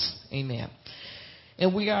lives. Amen.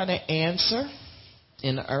 And we are the answer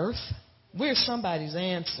in the earth. We're somebody's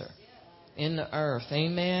answer in the earth.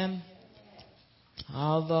 Amen.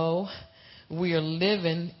 Although we are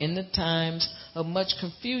living in the times of much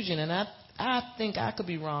confusion, and I think I could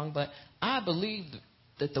be wrong, but I believe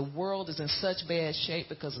that the world is in such bad shape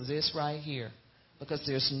because of this right here. Because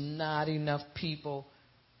there's not enough people.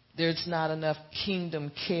 There's not enough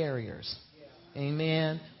kingdom carriers.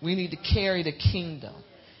 Amen. We need to carry the kingdom.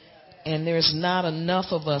 And there's not enough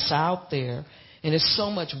of us out there. And there's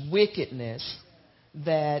so much wickedness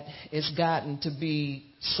that it's gotten to be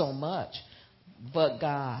so much. But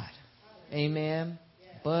God. Amen.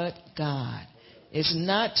 But God. It's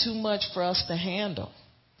not too much for us to handle.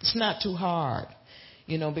 It's not too hard.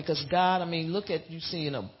 You know, because God, I mean, look at, you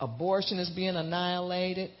see, abortion is being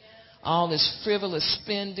annihilated. All this frivolous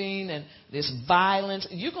spending and this violence.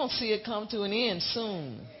 You're going to see it come to an end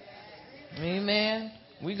soon. Amen.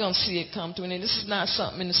 We're going to see it come to an end. This is not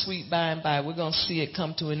something in the sweet by and by. We're going to see it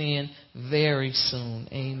come to an end very soon.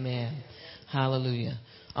 Amen. Hallelujah.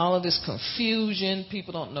 All of this confusion.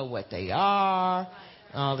 People don't know what they are.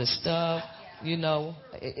 All this stuff. You know,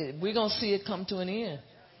 we're going to see it come to an end.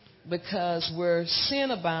 Because where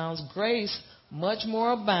sin abounds, grace much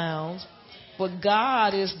more abounds. But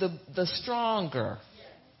God is the stronger.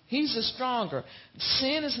 He's the stronger.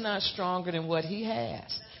 Sin is not stronger than what he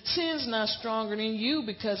has. Sin's not stronger than you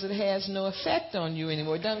because it has no effect on you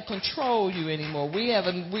anymore. It doesn't control you anymore. We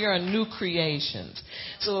are new creations.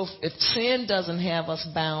 So if sin doesn't have us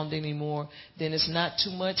bound anymore, then it's not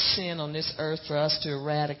too much sin on this earth for us to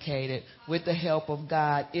eradicate it. With the help of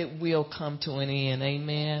God, it will come to an end.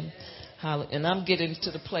 Amen. And I'm getting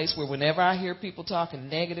to the place where whenever I hear people talking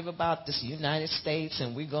negative about this United States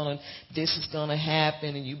and this is going to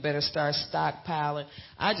happen and you better start stockpiling,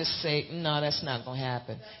 I just say, no, that's not going to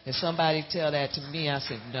happen. If somebody tell that to me, I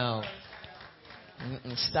say, no.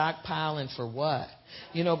 Stockpiling for what?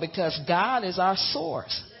 Because God is our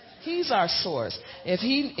source. He's our source.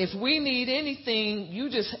 If we need anything, you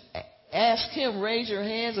just ask him, raise your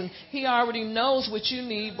hands, and he already knows what you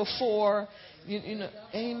need before.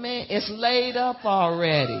 Amen. It's laid up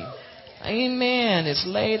already. Amen. It's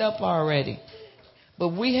laid up already.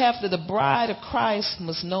 But the bride of Christ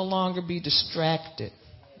must no longer be distracted.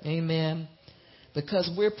 Amen. Because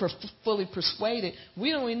we're fully persuaded,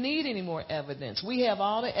 we don't need any more evidence. We have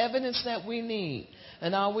all the evidence that we need.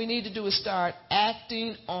 And all we need to do is start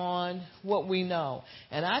acting on what we know.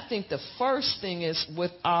 And I think the first thing is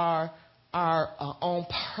with our own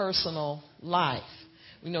personal life.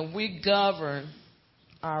 We govern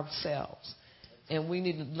ourselves, and we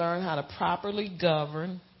need to learn how to properly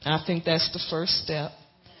govern. I think that's the first step.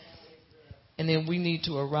 And then we need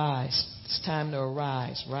to arise. It's time to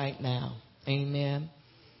arise right now. Amen.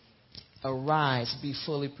 Arise, be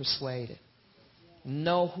fully persuaded.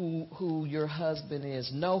 Know who your husband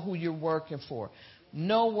is. Know who you're working for.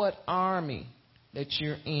 Know what army that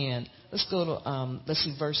you're in. Let's go to, let's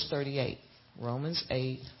see, verse 38. Romans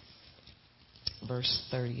 8. Verse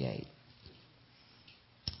 38.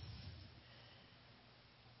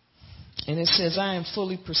 And it says, I am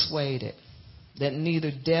fully persuaded that neither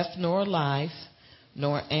death nor life,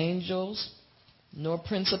 nor angels, nor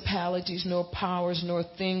principalities, nor powers, nor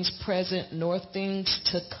things present, nor things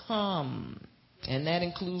to come. And that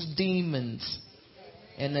includes demons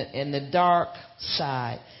and the dark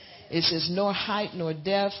side. It says, nor height, nor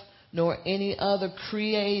depth, nor any other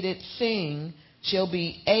created thing shall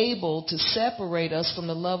be able to separate us from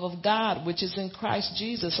the love of God, which is in Christ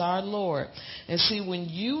Jesus our Lord. And see, when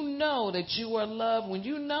you know that you are loved, when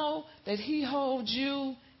you know that he holds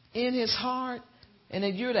you in his heart and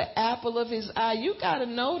that you're the apple of his eye, you got to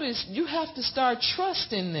notice, you have to start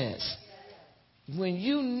trusting this. When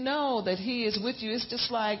you know that he is with you, it's just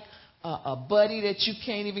like a buddy that you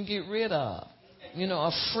can't even get rid of.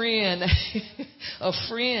 A friend, a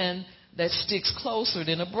friend that sticks closer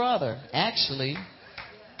than a brother, actually.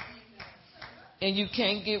 And you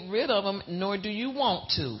can't get rid of him, nor do you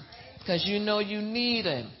want to, because you know you need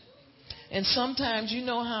him. And sometimes you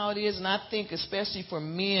know how it is, and I think especially for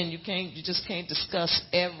men, you just can't discuss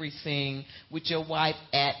everything with your wife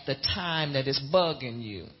at the time that it's bugging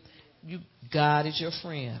you. God is your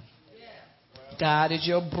friend. God is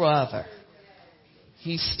your brother.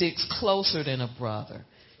 He sticks closer than a brother.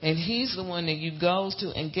 And he's the one that you go to.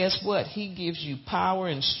 And guess what? He gives you power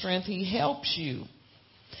and strength. He helps you.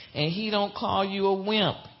 And he don't call you a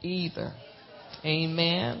wimp either.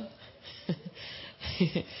 Amen.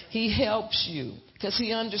 He helps you because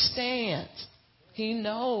he understands. He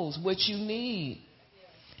knows what you need.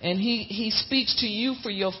 And he speaks to you for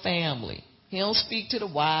your family. He don't speak to the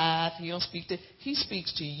wife. He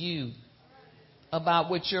speaks to you about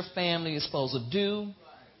what your family is supposed to do,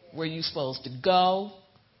 where you're supposed to go,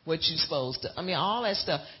 what you're supposed to, all that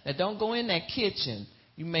stuff. Now, don't go in that kitchen.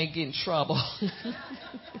 You may get in trouble.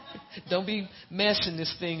 Don't be messing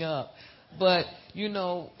this thing up. But, you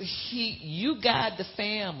guide the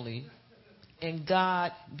family, and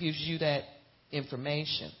God gives you that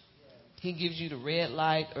information. He gives you the red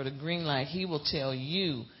light or the green light. He will tell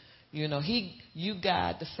you, you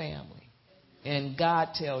guide the family, and God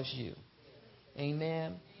tells you.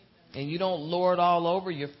 Amen. And you don't lord all over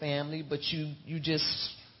your family, but you just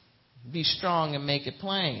be strong and make it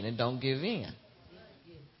plain and don't give in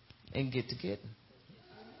and get to getting.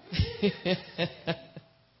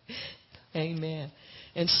 Amen.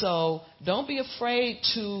 And so don't be afraid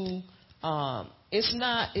to, it's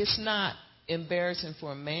not embarrassing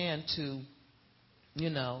for a man to,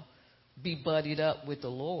 be buddied up with the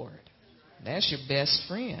Lord. That's your best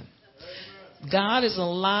friend. God is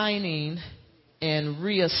aligning and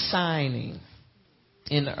reassigning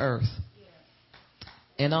in the earth.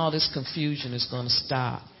 And all this confusion is going to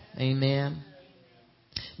stop. Amen.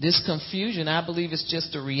 This confusion, I believe, is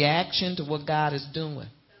just a reaction to what God is doing.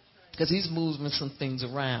 Because he's moving some things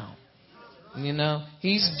around.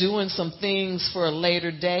 He's doing some things for a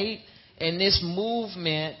later date. And this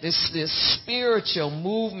movement, this spiritual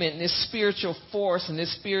movement, and this spiritual force and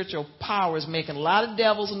this spiritual power is making a lot of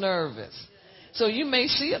devils nervous. So you may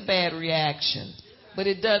see a bad reaction, but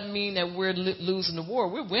it doesn't mean that we're losing the war.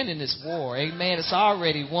 We're winning this war. Amen. It's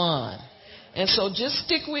already won. And so just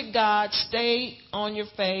stick with God. Stay on your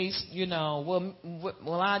face. You know,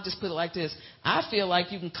 well, I just put it like this. I feel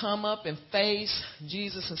like you can come up and face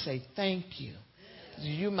Jesus and say, thank you.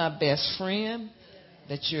 You're my best friend.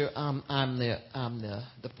 That I'm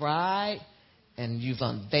the bride, and you've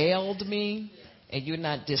unveiled me, and you're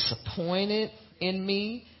not disappointed in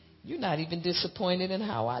me. You're not even disappointed in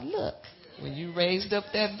how I look. When you raised up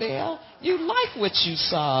that veil, you like what you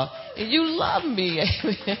saw, and you love me.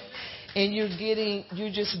 And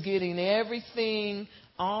you're just getting everything,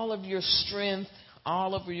 all of your strength,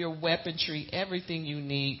 all of your weaponry, everything you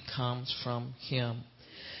need comes from Him.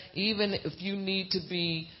 Even if you need to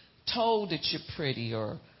be told that you're pretty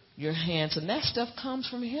or you're handsome, that stuff comes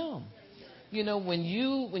from Him. You know, when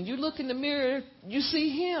you look in the mirror, you see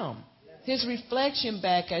Him, His reflection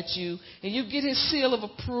back at you, and you get His seal of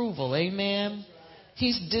approval. Amen.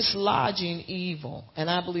 He's dislodging evil, and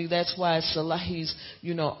I believe that's why He's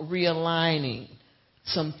realigning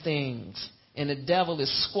some things. And the devil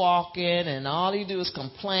is squawking, and all he do is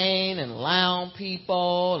complain and lie on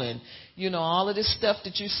people, and all of this stuff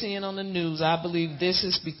that you're seeing on the news. I believe this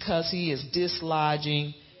is because he is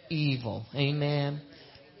dislodging evil. Amen.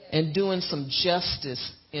 And doing some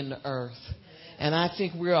justice in the earth. And I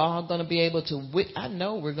think we're all going to be able to, I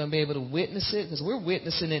know we're going to be able to witness it, because we're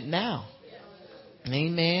witnessing it now.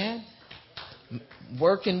 Amen.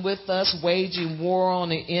 Working with us, waging war on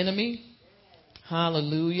the enemy.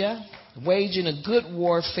 Hallelujah. Waging a good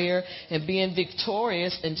warfare and being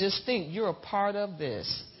victorious, and just think you're a part of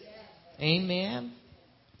this. Amen.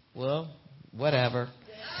 Well, whatever.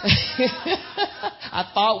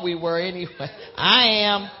 I thought we were anyway. I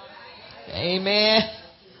am. Amen.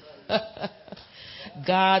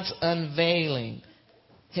 God's unveiling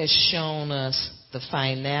has shown us the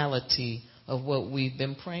finality of what we've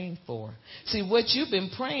been praying for. See, what you've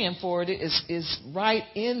been praying for is right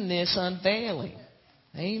in this unveiling.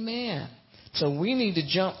 Amen. So we need to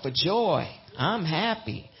jump for joy. I'm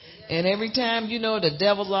happy. And every time, the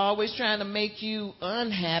devil's always trying to make you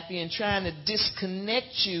unhappy and trying to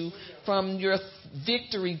disconnect you from your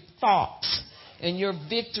victory thoughts and your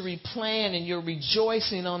victory plan and your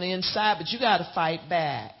rejoicing on the inside. But you got to fight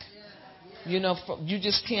back. You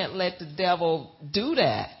just can't let the devil do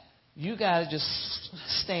that. You got to just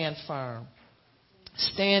stand firm.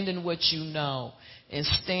 Stand in what you know, and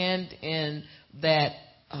stand in that,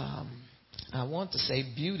 I want to say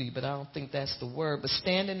beauty, but I don't think that's the word. But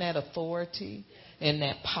stand in that authority and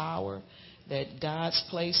that power that God's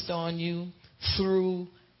placed on you through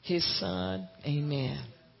His Son. Amen.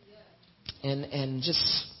 And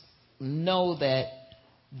just know that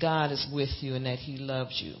God is with you and that He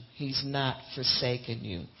loves you. He's not forsaken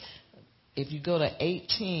you. If you go to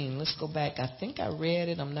 18, let's go back. I think I read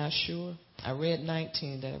it. I'm not sure. I read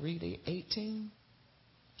 19. Did I read 18?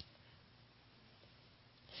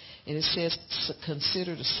 And it says,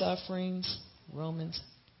 consider the sufferings. Romans.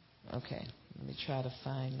 Okay. Let me try to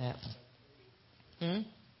find that one.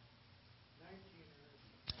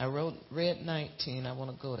 I read 19. I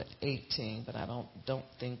want to go to 18, but I don't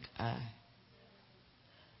think I.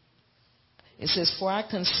 It says, for I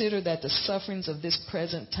consider that the sufferings of this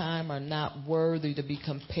present time are not worthy to be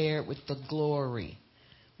compared with the glory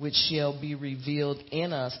which shall be revealed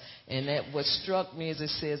in us. And that what struck me is it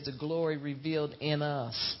says the glory revealed in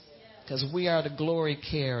us. Because we are the glory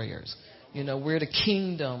carriers. We're the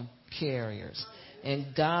kingdom carriers.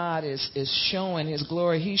 And God is showing His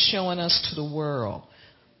glory. He's showing us to the world.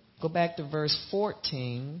 Go back to verse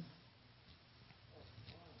 14.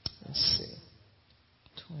 Let's see.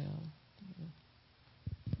 12.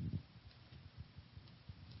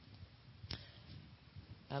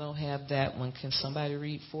 I don't have that one. Can somebody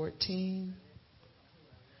read 14?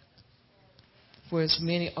 For as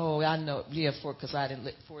many, I know, because I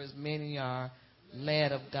didn't. For as many are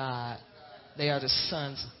led of God, they are the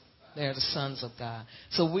sons. They are the sons of God.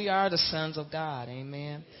 So we are the sons of God.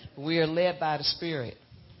 Amen. We are led by the Spirit,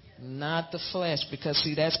 not the flesh, because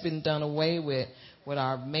see that's been done away with at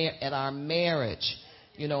our marriage.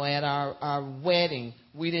 At our wedding,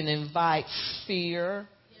 we didn't invite fear,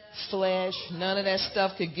 flesh, none of that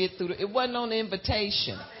stuff could get through. It wasn't on the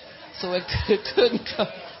invitation, so it couldn't come.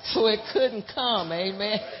 So it couldn't come.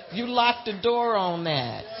 Amen. You locked the door on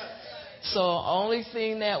that. So only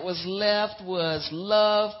thing that was left was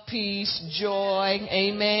love, peace, joy.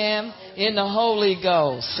 Amen. In the Holy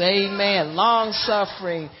Ghost. Amen. Long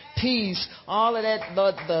suffering, peace, all of that,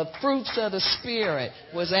 the fruits of the Spirit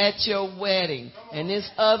was at your wedding. And this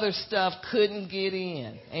other stuff couldn't get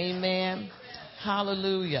in. Amen.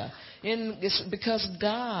 Hallelujah. And it's because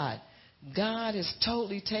God is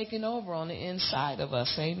totally taking over on the inside of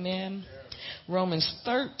us. Amen. Romans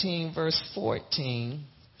 13, verse 14.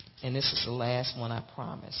 And this is the last one, I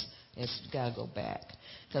promise. It's got to go back.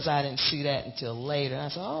 Because I didn't see that until later. I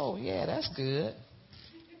said, oh, yeah, that's good.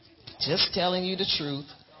 Just telling you the truth.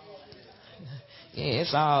 Yeah,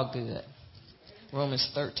 it's all good. Romans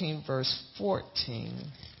 13, verse 14.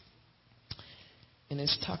 And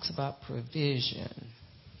this talks about provision.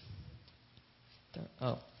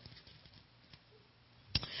 Oh.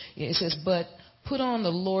 Yeah, it says, but put on the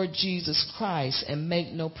Lord Jesus Christ and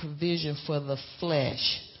make no provision for the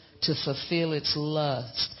flesh to fulfill its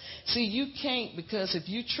lust. See, you can't, because if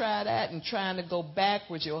you try that and trying to go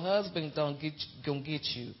backwards, your husband gonna get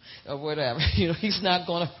you or whatever. He's not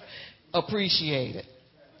gonna appreciate it.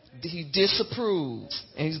 He disapproves,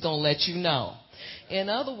 and he's gonna let you know. In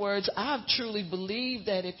other words, I truly believe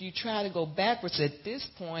that if you try to go backwards at this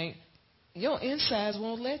point, your insides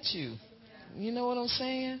won't let you. You know what I'm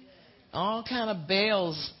saying? All kind of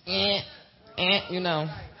bells, the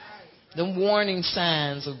warning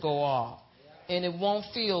signs will go off. And it won't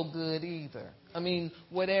feel good either. I mean,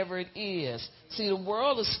 whatever it is. See, the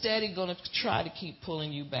world is steady going to try to keep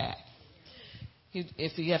pulling you back.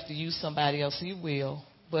 If you have to use somebody else, he will.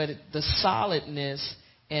 But the solidness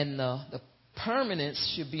and the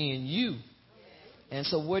permanence should be in you. And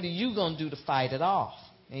so what are you going to do to fight it off?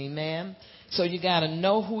 Amen? So you got to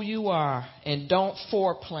know who you are and don't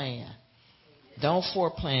foreplan. Don't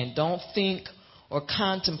foreplan. Don't think or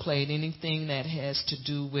contemplate anything that has to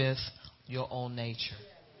do with your own nature.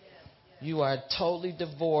 You are totally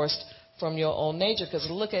divorced from your own nature, because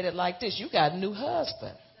look at it like this. You got a new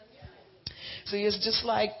husband. See, it's just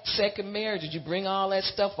like second marriage. You bring all that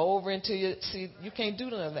stuff over into your... See, you can't do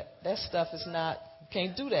none of that. That stuff is not... You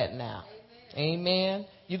can't do that now. Amen.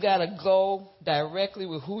 You got to go directly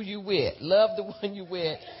with who you with. Love the one you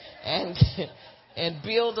with. And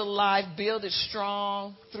build a life. Build it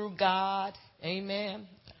strong through God. Amen.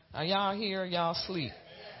 Are y'all here or y'all sleep?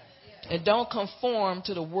 And don't conform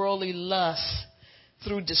to the worldly lusts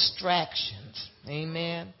through distractions.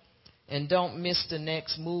 Amen. And don't miss the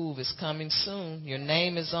next move. It's coming soon. Your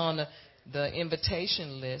name is on the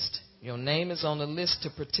invitation list. Your name is on the list to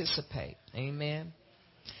participate. Amen.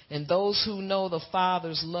 And those who know the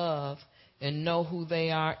Father's love and know who they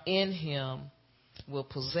are in Him will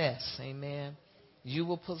possess. Amen. You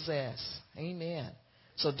will possess. Amen.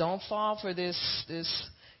 So don't fall for this.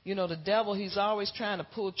 The devil, he's always trying to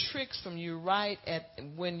pull tricks from you right at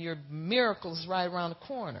when your miracle's right around the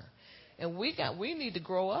corner. And we need to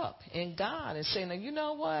grow up in God and say, now, you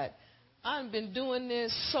know what? I've been doing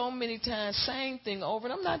this so many times, same thing over,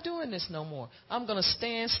 and I'm not doing this no more. I'm going to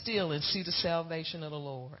stand still and see the salvation of the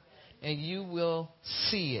Lord. And you will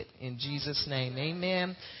see it in Jesus' name.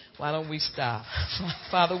 Amen. Why don't we stop?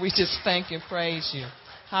 Father, we just thank and praise you.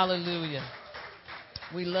 Hallelujah.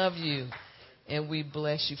 We love you. And we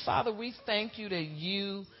bless you. Father, we thank you that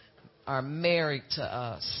you are married to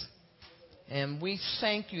us. And we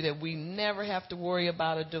thank you that we never have to worry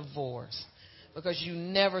about a divorce, because you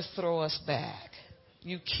never throw us back.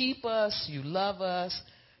 You keep us, you love us,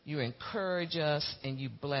 you encourage us, and you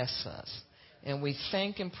bless us. And we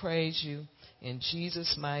thank and praise you in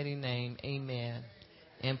Jesus' mighty name. Amen.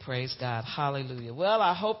 And praise God. Hallelujah. Well,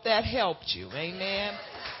 I hope that helped you. Amen.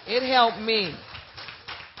 It helped me.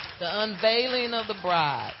 The unveiling of the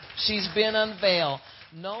bride. She's been unveiled.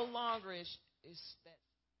 No longer is that.